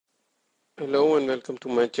Hello and welcome to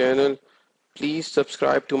my channel. Please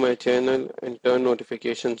subscribe to my channel and turn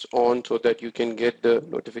notifications on so that you can get the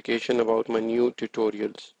notification about my new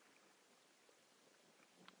tutorials.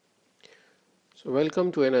 So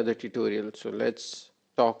welcome to another tutorial. So let's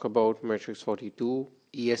talk about Matrix42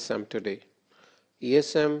 ESM today.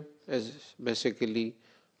 ESM is basically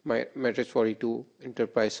my Matrix42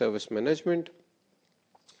 Enterprise Service Management,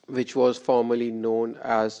 which was formerly known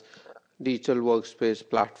as Digital Workspace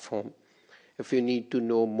Platform. If you need to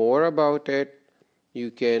know more about it,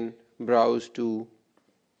 you can browse to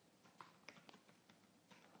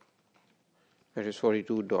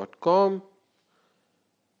matrix42.com,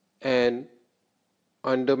 and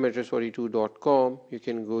under matrix42.com you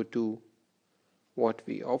can go to what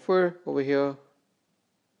we offer over here,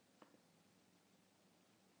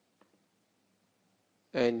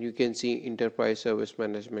 and you can see Enterprise Service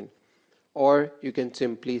Management, or you can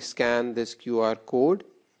simply scan this QR code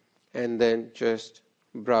and then just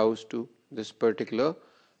browse to this particular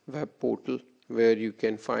web portal where you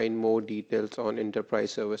can find more details on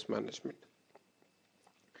Enterprise Service Management.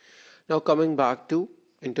 Now coming back to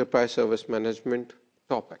Enterprise Service Management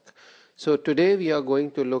topic. So today we are going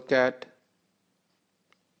to look at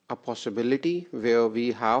a possibility where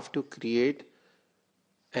we have to create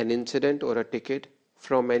an incident or a ticket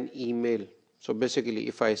from an email. So basically,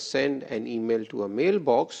 if I send an email to a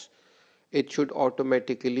mailbox, it should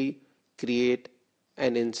automatically create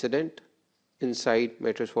an incident inside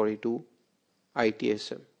Matrix42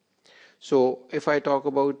 ITSM. So if I talk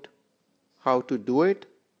about how to do it,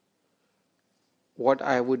 what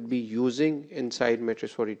I would be using inside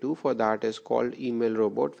Matrix42 for that is called email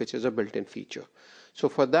robot, which is a built-in feature. So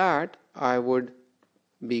for that, I would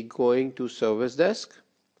be going to service desk.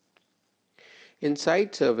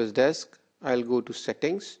 Inside service desk, I'll go to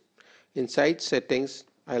settings. Inside settings,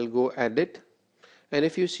 I'll go edit. And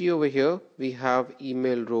if you see over here, we have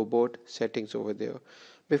email robot settings over there.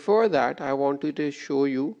 Before that, I wanted to show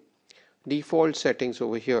you default settings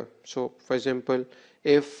over here. So for example,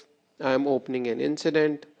 if I'm opening an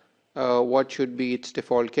incident, what should be its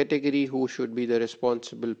default category, who should be the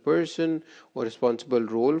responsible person or responsible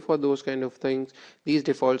role for those kind of things. These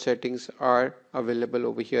default settings are available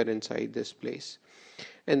over here inside this place.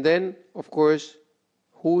 And then of course,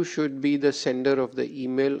 who should be the sender of the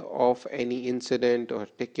email of any incident or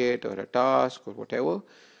ticket or a task or whatever.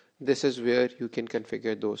 This is where you can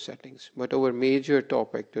configure those settings. But our major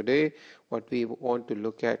topic today, what we want to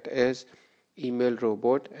look at is email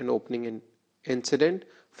robot and opening an incident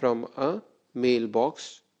from a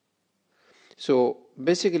mailbox. So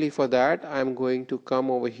basically for that, I'm going to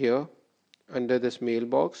come over here under this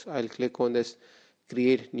mailbox. I'll click on this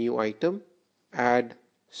create new item, add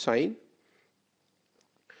sign.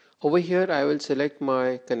 Over here I will select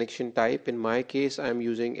my connection type. In my case, I'm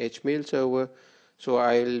using HMail server, so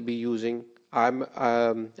I will be using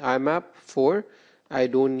IMAP 4. I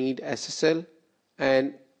don't need SSL,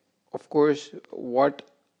 and of course what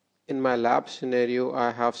in my lab scenario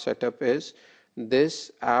I have set up is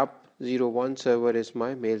this app01 server is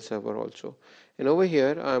my mail server also. And over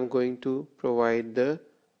here I'm going to provide the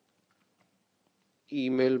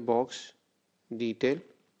email box detail.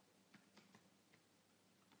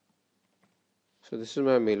 So this is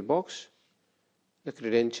my mailbox, the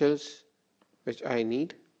credentials which I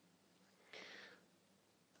need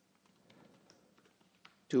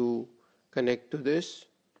to connect to this,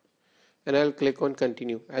 and I'll click on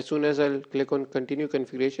continue. As soon as I'll click on continue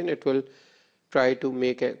configuration, it will try to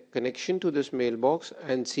make a connection to this mailbox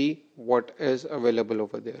and see what is available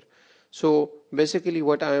over there. So basically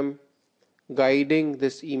what I am guiding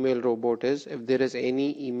this email robot is, if there is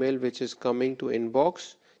any email which is coming to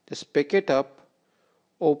inbox, just pick it up,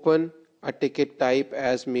 open a ticket type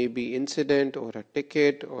as maybe incident or a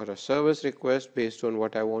ticket or a service request based on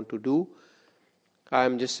what I want to do.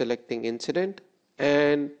 I'm just selecting incident,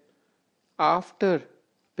 and after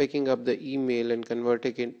picking up the email and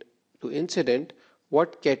converting it to incident,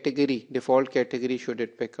 what category, default category should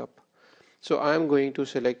it pick up? So I'm going to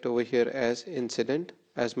select over here as incident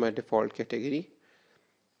as my default category.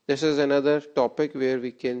 This is another topic where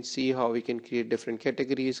we can see how we can create different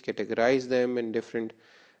categories, categorize them in different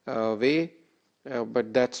way,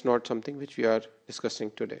 but that's not something which we are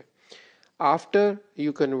discussing today. After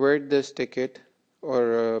you convert this ticket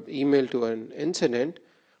or email to an incident,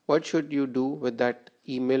 what should you do with that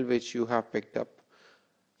email which you have picked up?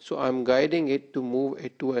 So I'm guiding it to move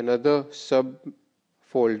it to another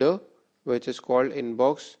subfolder which is called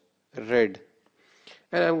inbox red,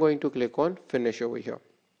 and I'm going to click on finish over here.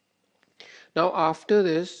 Now after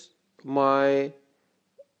this, my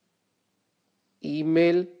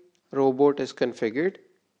email robot is configured.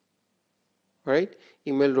 right?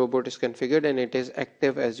 Email robot is configured and it is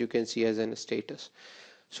active, as you can see as a status.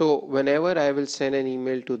 So whenever I will send an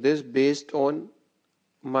email to this based on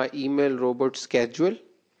my email robot schedule,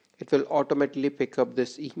 it will automatically pick up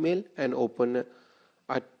this email and open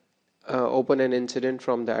an incident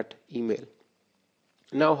from that email.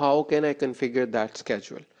 Now, how can I configure that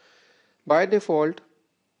schedule? By default,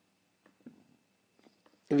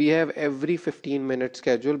 we have every 15-minute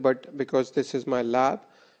schedule, but because this is my lab,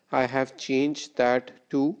 I have changed that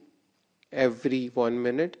to every 1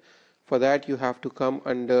 minute. For that, you have to come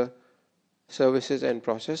under services and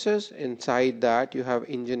processes. Inside that, you have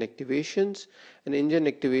engine activations. And engine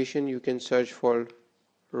activation, you can search for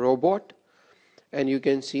robot, and you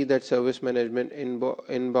can see that service management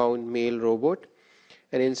inbound mail robot.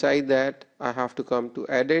 And inside that, I have to come to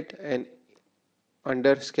edit, and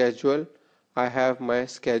under schedule, I have my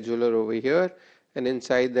scheduler over here, and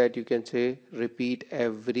inside that you can say repeat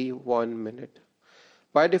every 1 minute.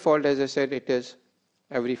 By default, as I said, it is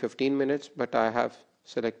every 15 minutes, but I have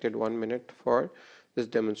selected 1 minute for this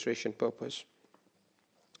demonstration purpose.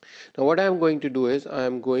 Now what I am going to do is I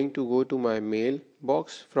am going to go to my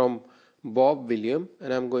mailbox from Bob William,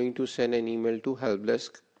 and I'm going to send an email to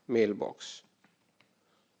helpdesk mailbox.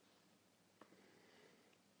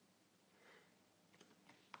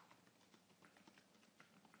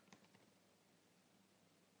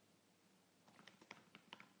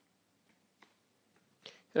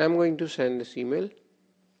 And I'm going to send this email,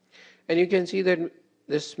 and you can see that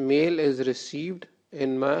this mail is received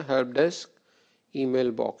in my helpdesk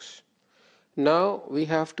email box. Now we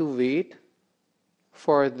have to wait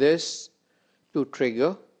for this to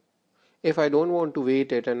trigger. If I don't want to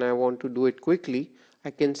wait it and I want to do it quickly,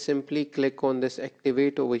 I can simply click on this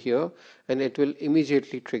activate over here and it will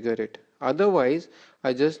immediately trigger it. Otherwise,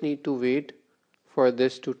 I just need to wait for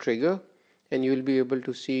this to trigger, and you will be able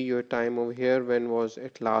to see your time over here, when was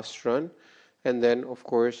it last run, and then of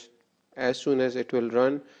course as soon as it will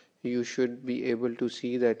run, you should be able to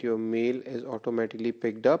see that your mail is automatically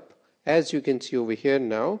picked up. As you can see over here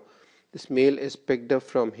now, this mail is picked up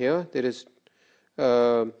from here. There's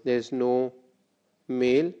no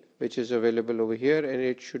mail which is available over here, and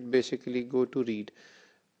it should basically go to read,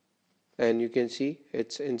 and you can see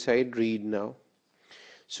it's inside read now.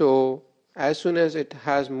 So as soon as it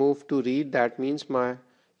has moved to read, that means my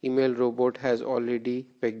email robot has already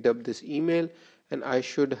picked up this email, and I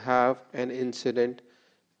should have an incident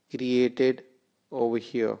created over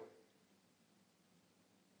here.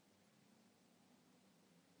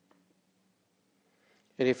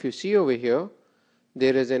 And if you see over here,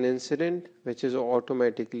 there is an incident which is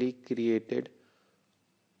automatically created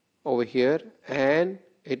over here, and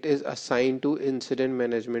it is assigned to incident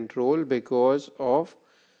management role because of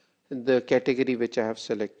the category which I have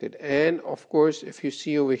selected. And of course, if you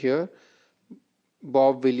see over here,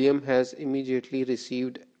 Bob William has immediately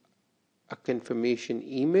received a confirmation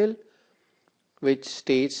email which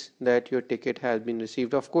states that your ticket has been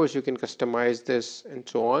received. Of course, you can customize this and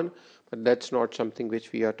so on, but that's not something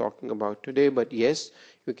which we are talking about today. But yes,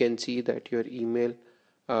 you can see that your email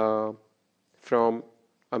from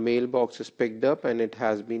a mailbox is picked up and it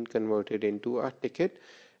has been converted into a ticket.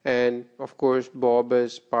 And of course, Bob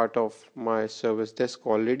is part of my service desk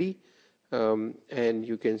already, and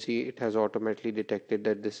you can see it has automatically detected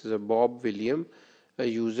that this is a Bob William, a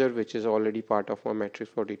user which is already part of my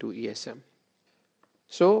Matrix42 ITSM.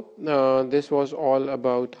 So this was all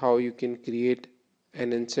about how you can create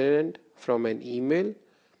an incident from an email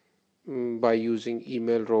by using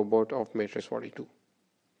email robot of Matrix42.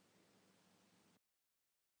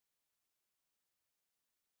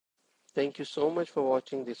 Thank you so much for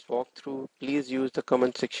watching this walkthrough. Please use the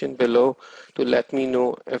comment section below to let me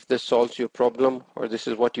know if this solves your problem or this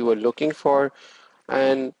is what you were looking for,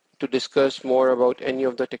 and to discuss more about any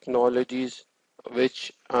of the technologies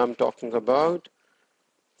which I'm talking about.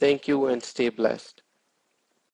 Thank you and stay blessed.